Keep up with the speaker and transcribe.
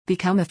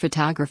Become a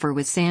photographer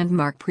with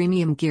Sandmarc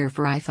Premium Gear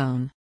for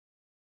iPhone.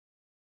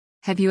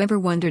 Have you ever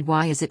wondered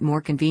why is it more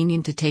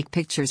convenient to take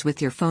pictures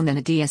with your phone than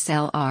a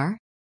DSLR?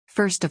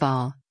 First of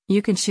all,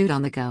 you can shoot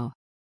on the go.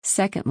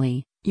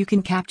 Secondly, you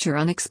can capture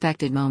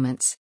unexpected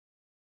moments.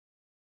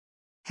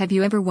 Have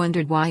you ever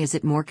wondered why is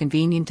it more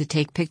convenient to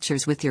take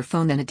pictures with your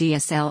phone than a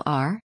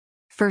DSLR?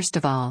 First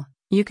of all,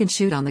 you can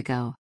shoot on the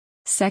go.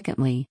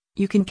 Secondly,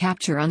 you can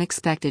capture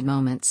unexpected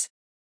moments.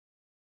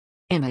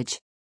 Image.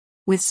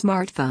 With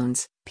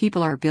smartphones,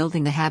 people are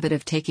building the habit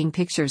of taking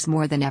pictures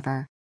more than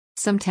ever.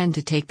 Some tend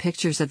to take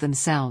pictures of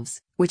themselves,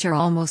 which are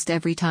almost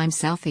every time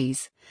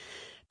selfies.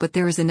 But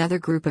there is another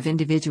group of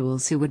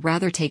individuals who would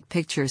rather take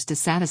pictures to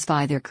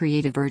satisfy their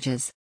creative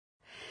urges.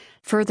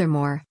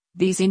 Furthermore,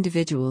 these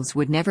individuals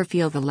would never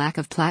feel the lack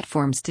of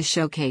platforms to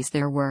showcase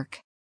their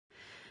work.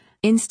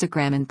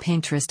 Instagram and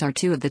Pinterest are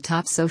two of the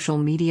top social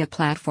media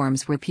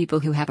platforms where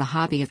people who have a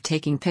hobby of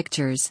taking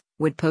pictures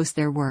would post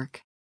their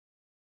work.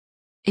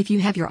 If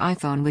you have your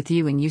iPhone with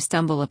you and you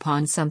stumble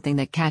upon something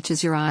that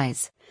catches your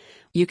eyes,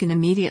 you can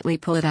immediately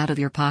pull it out of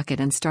your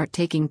pocket and start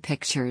taking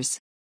pictures.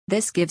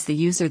 This gives the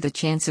user the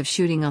chance of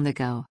shooting on the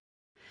go.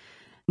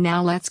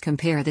 Now let's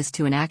compare this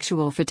to an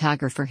actual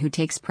photographer who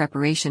takes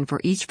preparation for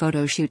each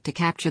photo shoot to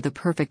capture the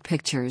perfect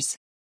pictures.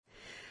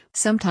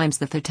 Sometimes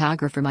the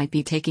photographer might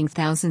be taking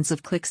thousands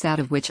of clicks out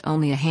of which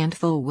only a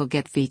handful will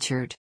get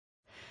featured.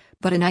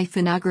 But an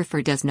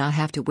iPhoneographer does not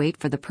have to wait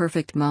for the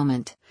perfect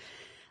moment.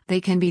 They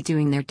can be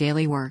doing their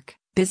daily work,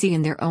 busy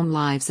in their own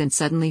lives, and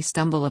suddenly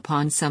stumble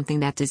upon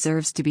something that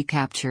deserves to be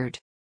captured.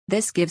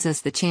 This gives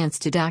us the chance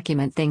to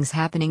document things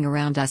happening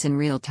around us in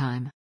real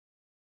time.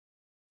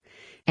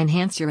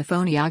 Enhance your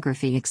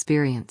iPhoneography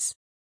experience.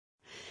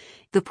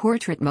 The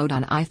portrait mode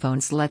on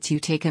iPhones lets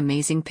you take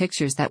amazing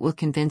pictures that will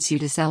convince you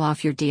to sell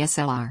off your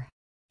DSLR.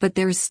 But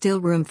there is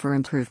still room for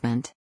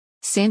improvement.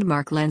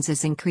 Sandmarc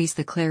lenses increase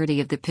the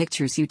clarity of the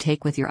pictures you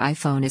take with your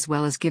iPhone as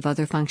well as give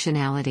other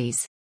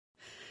functionalities.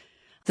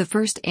 The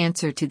first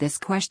answer to this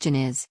question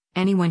is,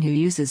 anyone who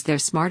uses their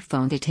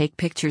smartphone to take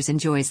pictures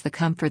enjoys the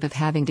comfort of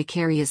having to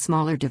carry a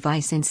smaller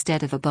device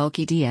instead of a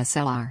bulky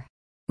DSLR.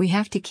 We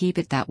have to keep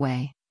it that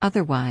way,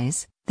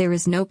 otherwise, there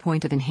is no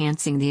point of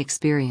enhancing the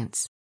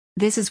experience.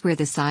 This is where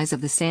the size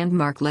of the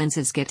Sandmarc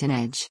lenses get an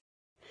edge.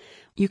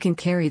 You can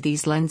carry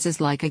these lenses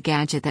like a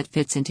gadget that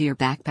fits into your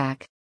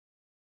backpack.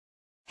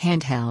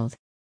 Handheld.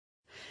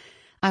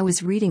 I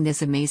was reading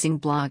this amazing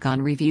blog on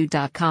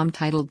Review.com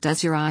titled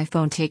 "Does Your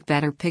iPhone Take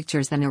Better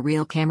Pictures Than a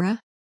Real Camera?"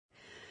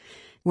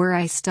 where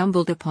I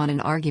stumbled upon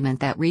an argument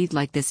that read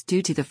like this: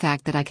 due to the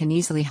fact that I can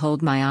easily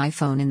hold my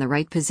iPhone in the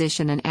right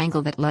position and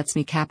angle that lets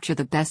me capture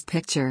the best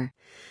picture,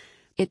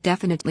 it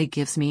definitely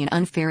gives me an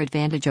unfair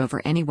advantage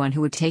over anyone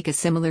who would take a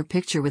similar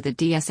picture with a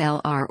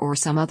DSLR or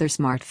some other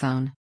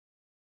smartphone.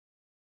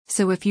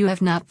 So if you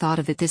have not thought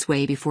of it this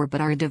way before but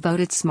are a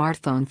devoted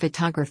smartphone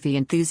photography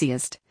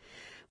enthusiast,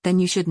 then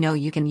you should know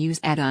you can use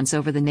add-ons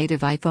over the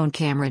native iPhone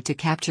camera to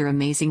capture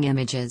amazing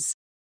images.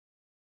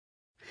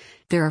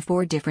 There are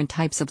 4 different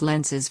types of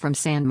lenses from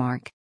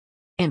Sandmarc.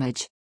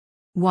 Image.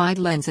 Wide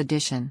Lens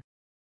Edition.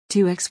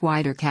 2x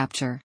wider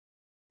capture.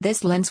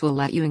 This lens will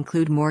let you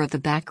include more of the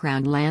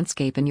background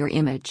landscape in your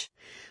image.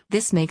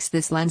 This makes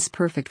this lens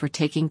perfect for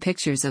taking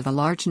pictures of a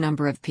large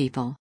number of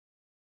people.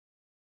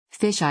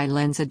 Fisheye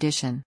Lens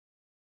Edition.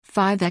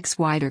 5x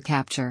wider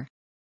capture.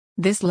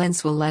 This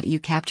lens will let you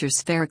capture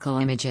spherical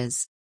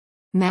images.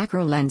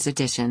 Macro Lens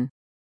Edition.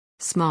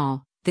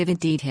 Small, vivid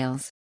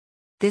details.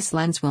 This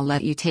lens will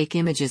let you take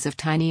images of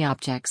tiny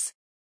objects.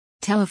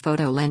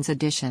 Telephoto Lens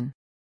Edition.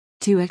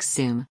 2x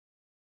zoom.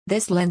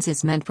 This lens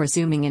is meant for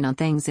zooming in on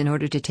things in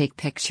order to take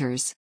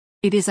pictures.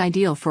 It is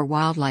ideal for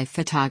wildlife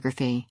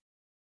photography.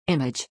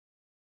 Image.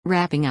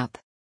 Wrapping up.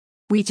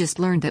 We just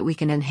learned that we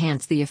can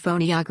enhance the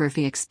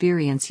iPhoneography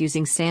experience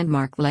using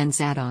Sandmarc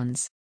lens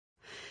add-ons.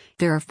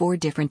 There are 4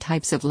 different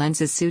types of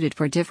lenses suited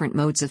for different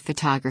modes of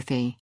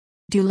photography.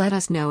 Do let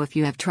us know if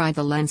you have tried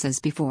the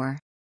lenses before.